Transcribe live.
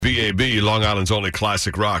BAB, Long Island's only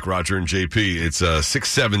classic rock, Roger and JP. It's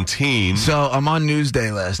 6:17. So I'm on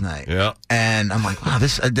Newsday last night. Yeah. And I'm like, wow,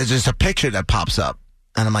 there's just a picture that pops up.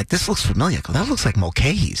 And I'm like, this looks familiar. That looks like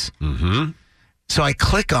Mulcahy's. Mm-hmm. So I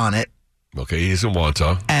click on it. Mulcahy's in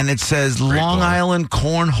Wantagh. And it says Long Island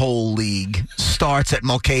Cornhole League starts at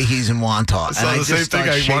Mulcahy's in Wantagh. It's not the same thing.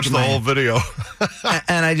 I watched the whole video.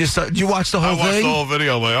 And I just did you watch the whole thing? I watched the whole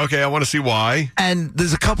video. I'm like, okay, I want to see why. And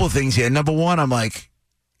there's a couple of things here. Number one, I'm like,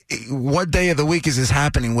 what day of the week is this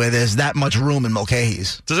happening where there's that much room in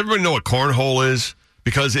Mulcahy's? Does everybody know what cornhole is?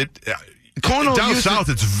 Because Cornhole down south,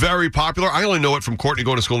 it's very popular. I only know it from Courtney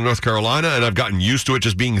going to school in North Carolina, and I've gotten used to it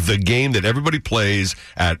just being the game that everybody plays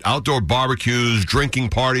at outdoor barbecues, drinking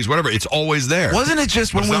parties, whatever. It's always there. Wasn't it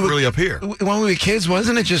just when we were really up here? When we were kids,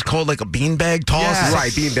 wasn't it just called like a beanbag toss? Yeah,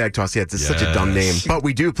 right, beanbag toss. Yeah, it's such a dumb name. But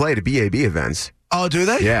we do play at BAB events. Oh, do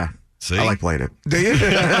they? Yeah. See? I like playing it. Do you?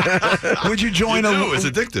 Would you join it's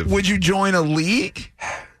addictive. Would you join a league?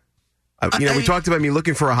 We talked about me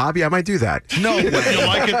looking for a hobby. I might do that. No way. You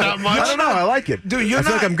like it that much? I don't know. I like it. Dude, I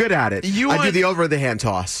feel like I'm good at it. I do the over-the-hand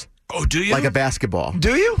toss. Oh, do you? Like a basketball.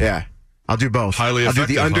 Do you? Yeah. I'll do both. Highly I'll do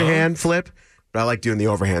effective, the underhand flip, but I like doing the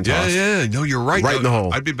overhand toss. Yeah. No, you're right. Right in the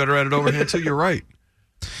hole. I'd be better at it overhand, too. You're right.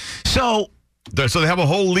 So they have a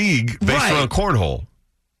whole league based Right. around cornhole.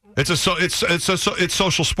 It's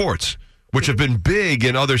social sports, which have been big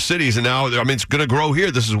in other cities, and now it's going to grow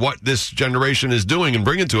here. This is what this generation is doing and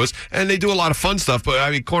bringing to us, and they do a lot of fun stuff.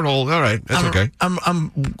 But cornhole, all right, that's okay.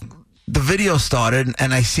 The video started,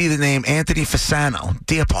 and I see the name Anthony Fasano,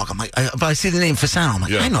 Deer Park. I'm like, but I see the name Fasano. I'm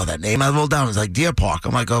like, I know that name. I rolled down. It's like Deer Park.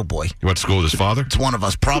 I'm like, oh boy. You went to school with his father? It's one of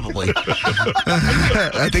us, probably.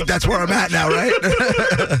 I think that's where I'm at now, right?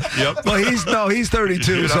 Yep. Well, he's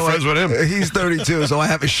 32. You're not friends with him. He's 32, so I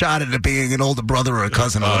have a shot at it being an older brother or a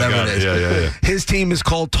cousin or whatever it is. Yeah. His team is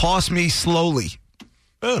called Toss Me Slowly.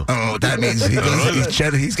 Oh. I don't know what that means.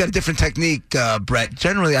 He's got a different technique, Brett.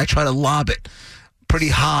 Generally, I try to lob it pretty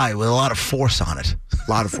high with a lot of force on it. A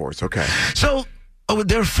lot of force, okay. So,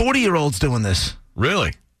 there are 40-year-olds doing this.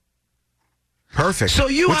 Really? Perfect. So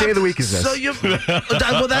what day of the week is this? So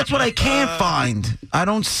well, that's what I can't find. I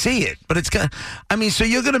don't see it, but it's got. So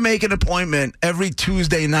you're going to make an appointment every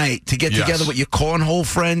Tuesday night to get together with your cornhole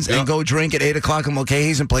friends and go drink at 8:00 in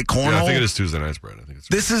Mulcahy's and play cornhole. Yeah, I think it is Tuesday nights, Brett. I think it's.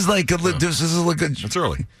 This is like It's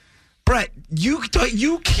early. Brett, you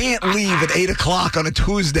can't leave at 8:00 on a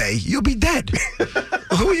Tuesday. You'll be dead.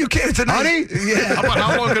 Who are you kidding tonight? Honey? Yeah.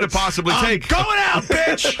 How long could it possibly take? Going out,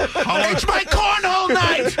 bitch. It's my cornhole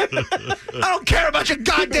night. I don't care about your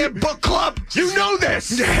goddamn book club. You know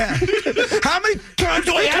this. Yeah. How many times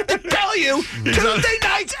do I have to tell you? Tuesday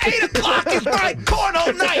nights, 8:00 is my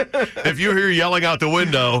cornhole night. If you hear yelling out the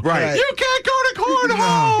window, right. You can't go to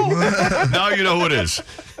cornhole. Now you know who it is.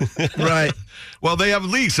 Right. Well, they have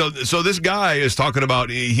leagues. So this guy is talking about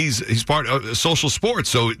he's part of social sports.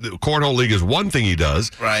 So the Cornhole League is one thing he does.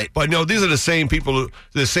 Right. But no, these are the same people,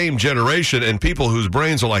 the same generation, and people whose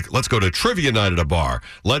brains are like, let's go to trivia night at a bar.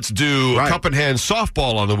 Let's do cup and hand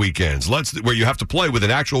softball on the weekends. Where you have to play with an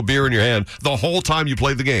actual beer in your hand the whole time you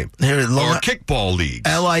play the game. Or kickball leagues.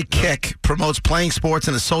 LI Kick promotes playing sports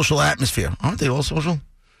in a social atmosphere. Aren't they all social?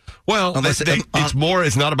 Well,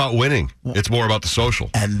 it's not about winning. It's more about the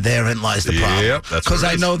social. And therein lies the problem. Yep, that's because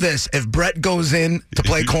I know this. If Brett goes in to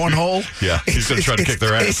play cornhole, he's going to try to kick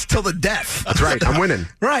their ass. It's till the death. That's right. I'm winning.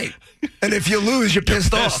 Right. And if you lose, you're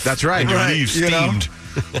pissed off. That's right. And you leave steamed.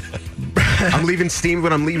 I'm leaving steamed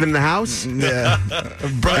when I'm leaving the house. Yeah.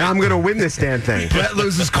 And I'm going to win this damn thing. Brett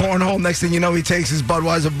loses cornhole. Next thing you know, he takes his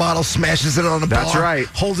Budweiser bottle, smashes it on the bar. That's right.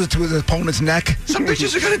 Holds it to his opponent's neck. Some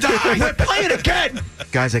bitches are going to die. We're playing again.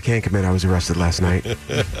 Guys, I can't commit. I was arrested last night.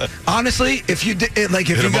 Honestly, if you did,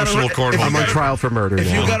 if I'm on trial for murder. If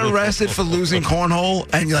now. you got arrested for losing cornhole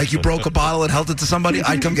and you broke a bottle and held it to somebody,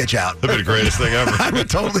 I'd come get you out. That'd be the greatest thing ever. I would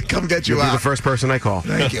totally come get you You'll out. be the first person I call.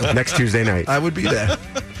 Thank you. Next Tuesday night. I would be there.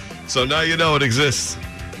 So now you know it exists.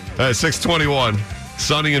 6:21,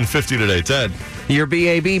 sunny and 50 today. Ted. Your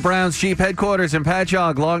BAB Browns Jeep headquarters in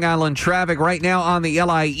Patchogue, Long Island. Traffic right now on the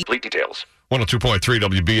LIE. Complete details. 102.3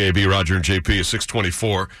 WBAB, Roger and JP is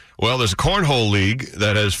 624. Well, there's a Cornhole League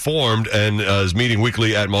that has formed and is meeting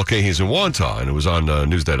weekly at Mulcahy's in Wantagh, and it was on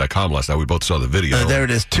Newsday.com last night. We both saw the video. There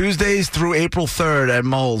it is. Tuesdays through April 3rd at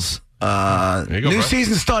Moles. There you go, new bro.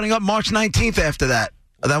 season starting up March 19th after that.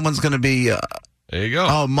 That one's going to be... there you go.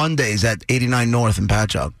 Oh, Mondays at 89 North in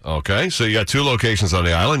Patchogue. Okay, so you got two locations on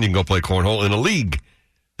the island. You can go play cornhole in a league.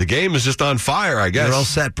 The game is just on fire, I guess. You're all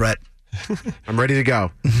set, Brett. I'm ready to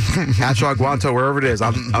go. Patchogue, Wantagh, wherever it is,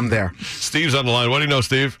 I'm there. Steve's on the line. What do you know,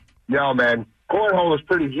 Steve? Yo, man, cornhole is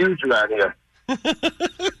pretty huge around here.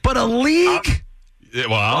 But a league? That's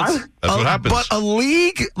what happens. But a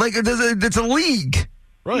league? Like, it's a league.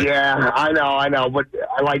 Right. Yeah, I know. But,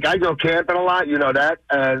 I go camping a lot, you know that,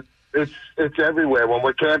 and it's everywhere. When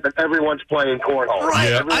we're camping, everyone's playing cornhole. Right.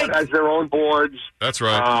 Yeah. Everyone has their own boards. That's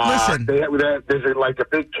right. Listen. There's a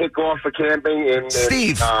big kickoff for camping in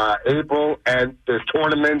April, and there's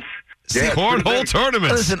tournaments. Yeah, cornhole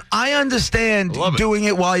tournaments. Listen, I understand doing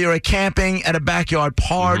it while you're camping at a backyard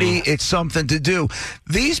party. Mm-hmm. It's something to do.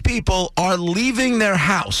 These people are leaving their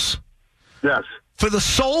house. Yes. For the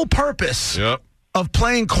sole purpose of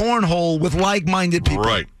playing cornhole with like-minded people.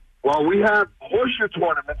 Right. Well, we have horseshoe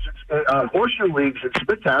tournaments, horseshoe leagues in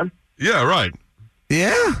Smithtown. Yeah, right.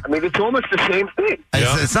 Yeah. I mean, it's almost the same thing.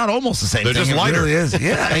 It's not almost the same They're thing. just lighter. It really is.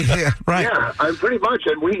 Yeah, right. Yeah, pretty much.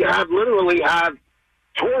 And we literally have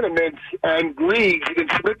tournaments and leagues in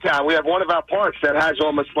Smithtown. We have one of our parks that has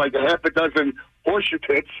almost like a half a dozen horseshoe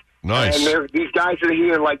pits. Nice. And these guys are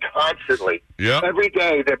here like constantly. Yeah. Every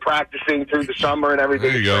day they're practicing through the summer and everything.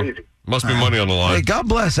 There you go. Crazy. Must be money on the line. Hey, God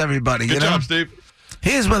bless everybody. Good job, Steve.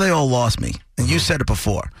 Here's where they all lost me. And you said it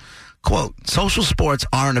before. Quote, social sports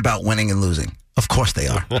aren't about winning and losing. Of course they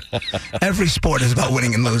are. Every sport is about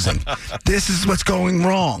winning and losing. This is what's going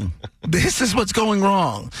wrong.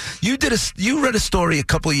 You read a story a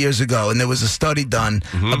couple of years ago, and there was a study done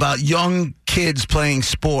about young kids playing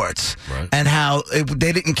sports and how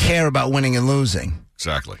they didn't care about winning and losing.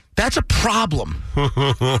 Exactly. That's a problem.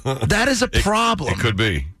 That is a problem. It could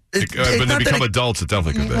be. When they become adults, it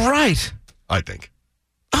definitely could be. Right. I think.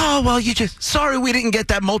 Oh, well, sorry we didn't get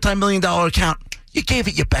that multi-million-dollar account. You gave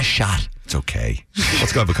it your best shot. It's okay.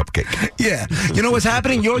 Let's go have a cup of cake. Yeah. You know what's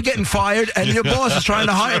happening? You're getting fired, and your boss is trying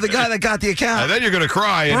to hire the guy that got the account. And then you're going to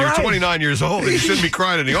cry, and you're 29 years old, and you shouldn't be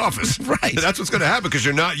crying in the office. Right. That's what's going to happen because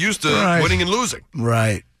you're not used to winning and losing.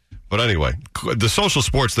 Right. But anyway, the social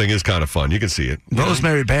sports thing is kind of fun. You can see it.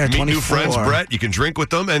 Rosemary Bear, 24. Meet new friends, Brett. You can drink with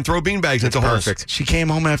them and throw beanbags into holes. Perfect. She came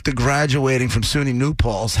home after graduating from SUNY New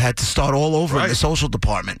Paltz, had to start all over in the social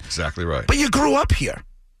department. Exactly right. But you grew up here.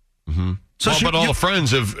 Mm-hmm. So but all the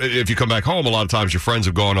friends, if you come back home, a lot of times your friends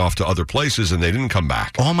have gone off to other places and they didn't come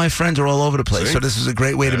back. All my friends are all over the place. See? So this is a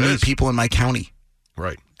great way to meet people in my county.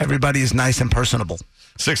 Right. Everybody is nice and personable.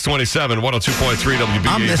 627, 102.3 WBAB.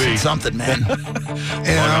 I'm missing something, man. Long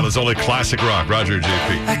Island's only classic rock. Roger and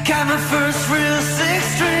JP. I got my first real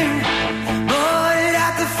 6-string, bought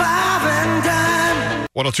at the 5 and dime.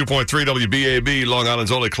 102.3 WBAB, Long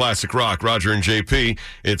Island's only classic rock. Roger and JP.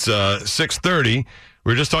 It's 6:30.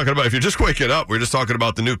 We're just talking about, if you're just waking up, we're just talking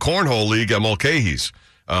about the new Cornhole League at Mulcahy's.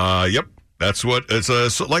 Yep, that's what,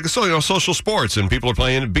 it's like social sports, and people are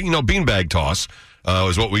playing, beanbag toss.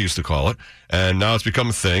 Is what we used to call it. And now it's become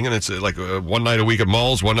a thing, and it's like one night a week at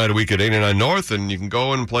Mulls, one night a week at 89 North, and you can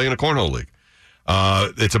go and play in a cornhole league.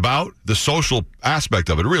 It's about the social aspect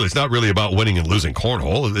of it. Really, it's not really about winning and losing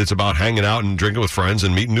cornhole. It's about hanging out and drinking with friends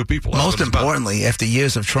and meeting new people. Most importantly, after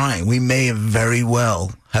years of trying, we may have very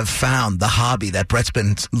well have found the hobby that Brett's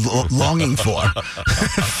been longing for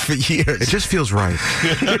for years. It just feels right.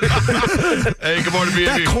 Hey, good morning,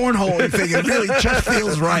 That BAB. cornhole thing, it really just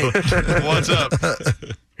feels right. What's up?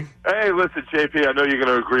 Hey, listen, JP, I know you're going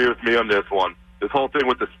to agree with me on this one. This whole thing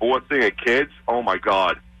with the sports thing and kids, oh, my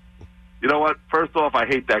God. You know what? First off, I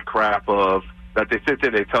hate that crap of that they sit there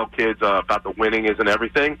and they tell kids about the winning isn't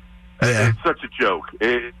everything. Yeah. It's such a joke.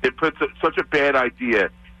 It puts such a bad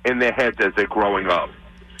idea in their heads as they're growing up.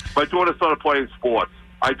 My daughter started playing sports.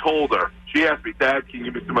 I told her. She asked me, Dad, can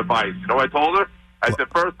you give me some advice? You know what I told her? I said,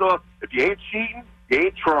 first off, if you ain't cheating, you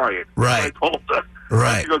ain't trying. Right. I told her.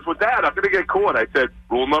 Right. She goes, well, Dad, I'm going to get caught. I said,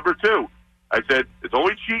 rule number 2. I said, it's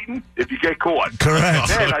only cheating if you get caught. Correct.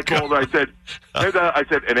 Then I told her, I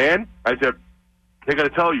said, and Ann, I said, they're going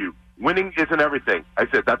to tell you, winning isn't everything. I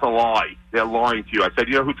said, that's a lie. They're lying to you. I said,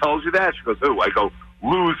 you know who tells you that? She goes, who? I go,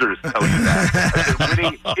 losers tell you that. I said,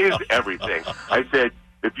 winning is everything. I said,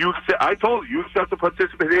 I told you accept the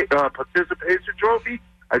participation trophy.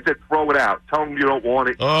 I said, throw it out. Tell them you don't want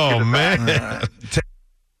it. Oh, man.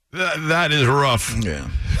 That is rough. Yeah.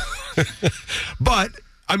 But,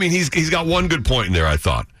 I mean, he's got one good point in there, I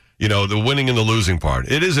thought. You know, the winning and the losing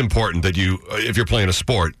part. It is important that you, if you're playing a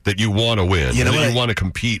sport, that you want to win. You know, that you want to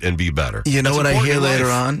compete and be better. You know That's what I hear important in later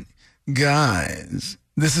life. on? Guys,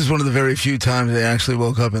 this is one of the very few times I actually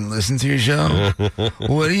woke up and listened to your show.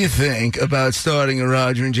 What do you think about starting a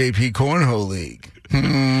Roger and JP Cornhole League?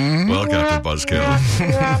 Well, Captain Buzzkill.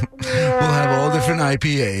 We'll have all different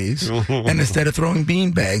IPAs, and instead of throwing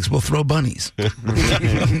beanbags, we'll throw bunnies.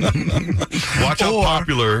 Watch how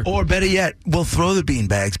popular. Or better yet, we'll throw the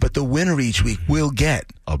beanbags, but the winner each week will get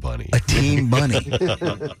a bunny. A team bunny.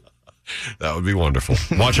 That would be wonderful.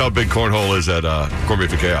 Watch how big Cornhole is at Corned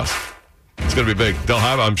Beef and Chaos. It's going to be big.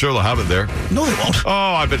 I'm sure they'll have it there. No, they won't. Oh,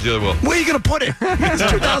 I bet you they will. Where are you going to put it? There's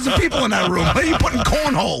 2,000 people in that room. Where are you putting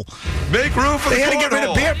cornhole? Make room for They the had to get rid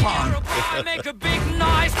of beer pong. Make a big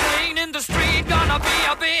noise playing in the street. Gonna be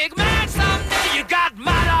a big man someday. You got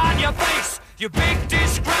mud on your face. You big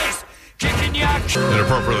disgrace. Kicking your... And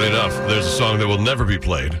appropriately enough, there's a song that will never be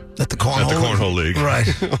played At the Cornhole League. Right.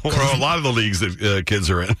 Or a lot of the leagues that kids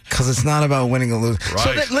are in. Because it's not about winning or losing.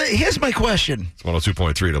 Right. So here's my question. It's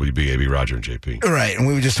 102.3 WBAB, Roger and JP. Right, and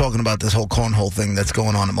we were just talking about this whole cornhole thing that's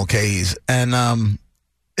going on at Mulcahy's. And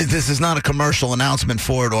this is not a commercial announcement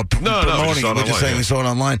for it or promoting it. We're just saying we saw it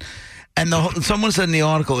online. And someone said in the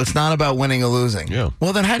article, it's not about winning or losing. Yeah.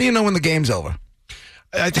 Well, then how do you know when the game's over?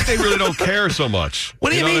 I think they really don't care so much.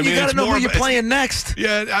 What do you mean? You got to know who you're playing next.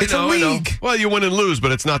 Yeah, it's a league. Well, you win and lose,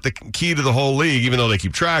 but it's not the key to the whole league, even though they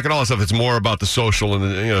keep track and all that stuff. It's more about the social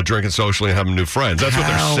and, drinking socially and having new friends. That's what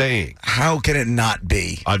they're saying. How can it not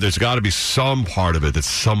be? There's got to be some part of it that's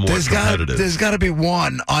somewhat competitive. There's got to be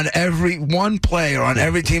one player on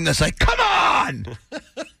every team that's like, come on!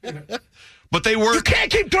 But they weren't. You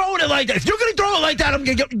can't keep throwing it like that. If you're going to throw it like that,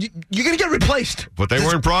 you're going to get replaced. But they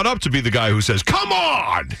weren't brought up to be the guy who says, come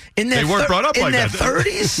on! They weren't brought up like that. In their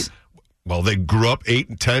 30s? Well, they grew up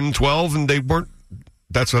 8, 10, 12, and they weren't.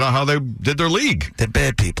 That's not how they did their league. They're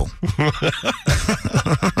bad people.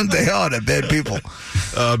 They are. They're bad people.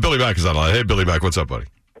 Billy Mack is on the line. Hey, Billy Mack, what's up, buddy?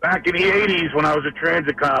 Back in the 80s, when I was a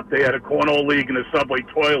transit cop, they had a cornhole league in the subway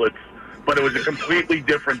toilets, but it was a completely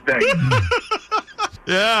different thing.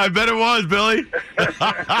 Yeah, I bet it was, Billy.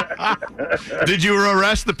 Did you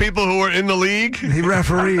arrest the people who were in the league? He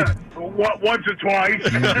refereed. Once or twice.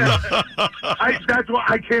 That's why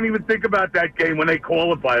I can't even think about that game when they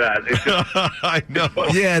call it by that. It's just, I know.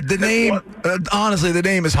 Yeah, the name, honestly, the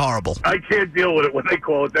name is horrible. I can't deal with it when they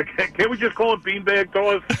call it that. Can't we just call it beanbag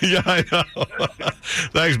toss? Yeah, I know.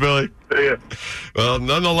 Thanks, Billy. Yeah. Well,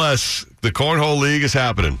 nonetheless, the Cornhole League is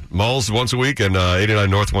happening. Mulls once a week and 89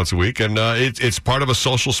 North once a week. And it's part of a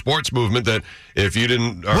social sports movement that if you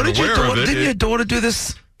aren't aware of it... Didn't your daughter do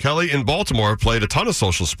this? Kelly in Baltimore played a ton of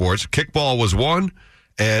social sports. Kickball was one,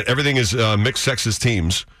 and everything is mixed sexes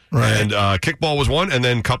teams. Right. And kickball was one, and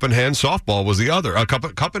then cup and hand softball was the other.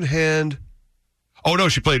 Cup and hand... Oh, no,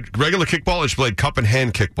 she played regular kickball, and she played cup and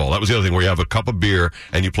hand kickball. That was the other thing, where you have a cup of beer,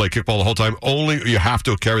 and you play kickball the whole time. Only you have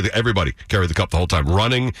to everybody carry the cup the whole time.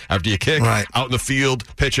 Running after you kick, out in the field,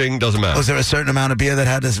 pitching, doesn't matter. Was there a certain amount of beer that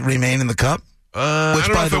had to remain in the cup? I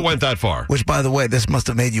don't know if it went that far. Which, by the way, this must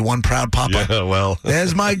have made you one proud papa. Yeah, well.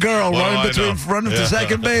 There's my girl running to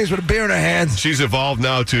second base with a beer in her hand. She's evolved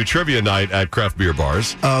now to trivia night at craft beer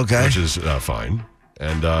bars. Oh, okay. Which is fine.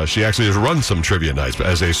 And she actually has run some trivia nights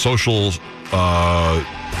as a social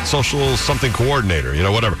something coordinator,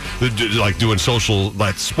 whatever. Like doing social,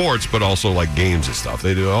 like sports, but also like games and stuff.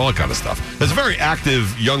 They do all that kind of stuff. There's a very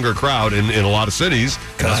active younger crowd in a lot of cities.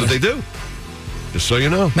 That's what they do. Just so you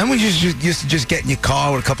know. Remember you used to just get in your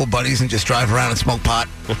car with a couple buddies and just drive around and smoke pot?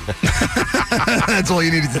 That's all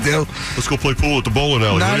you needed to do. Let's go play pool at the bowling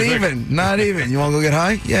alley. Not even. You want to go get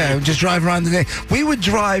high? Yeah, just drive around the day. We would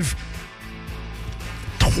drive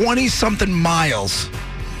 20-something miles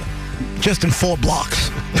just in 4 blocks.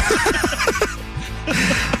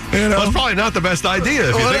 That's probably not the best idea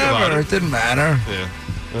if you think about it. It didn't matter. Yeah.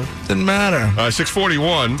 Didn't matter.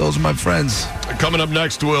 6:41. Those are my friends. Coming up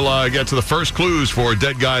next, we'll get to the first clues for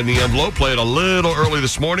Dead Guy in the Envelope. Played a little early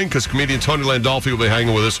this morning because comedian Tony Landolfi will be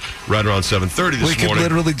hanging with us right around 7:30 this morning. We could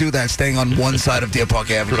literally do that, staying on one side of Deer Park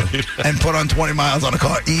Avenue and put on 20 miles on a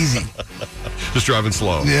car. Easy. Just driving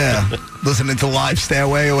slow. Yeah. Listening to Live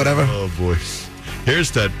Stairway or whatever. Oh, boy. Here's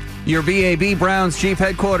Ted. Your BAB Browns Chief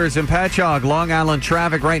Headquarters in Patchogue. Long Island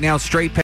traffic right now, straight